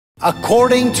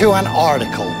According to an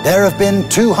article, there have been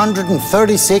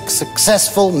 236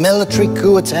 successful military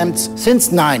coup attempts since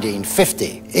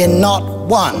 1950. In not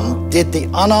one did the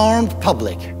unarmed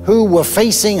public, who were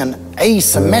facing an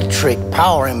asymmetric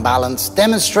power imbalance,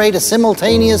 demonstrate a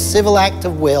simultaneous civil act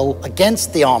of will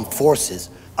against the armed forces.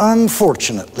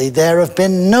 Unfortunately, there have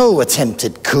been no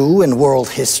attempted coup in world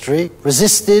history,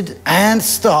 resisted and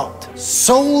stopped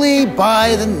solely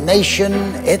by the nation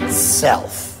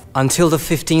itself. Until the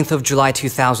 15th of July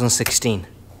 2016.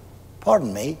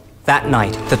 Pardon me? That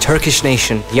night, the Turkish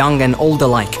nation, young and old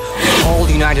alike, all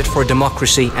united for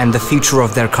democracy and the future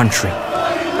of their country.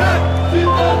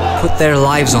 Put their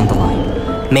lives on the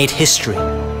line, made history,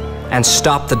 and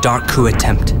stopped the dark coup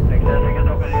attempt.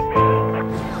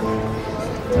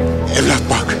 Evlat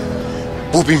bak,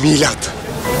 bu bir milat.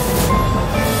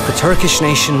 The Turkish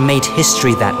nation made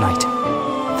history that night.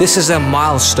 This is a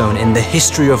milestone in the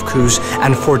history of coups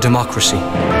and for democracy.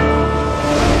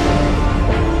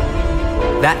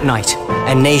 That night,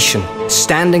 a nation,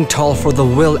 standing tall for the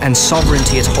will and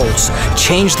sovereignty it holds,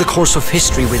 changed the course of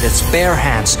history with its bare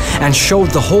hands and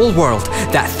showed the whole world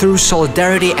that through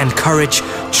solidarity and courage,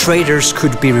 traitors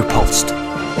could be repulsed.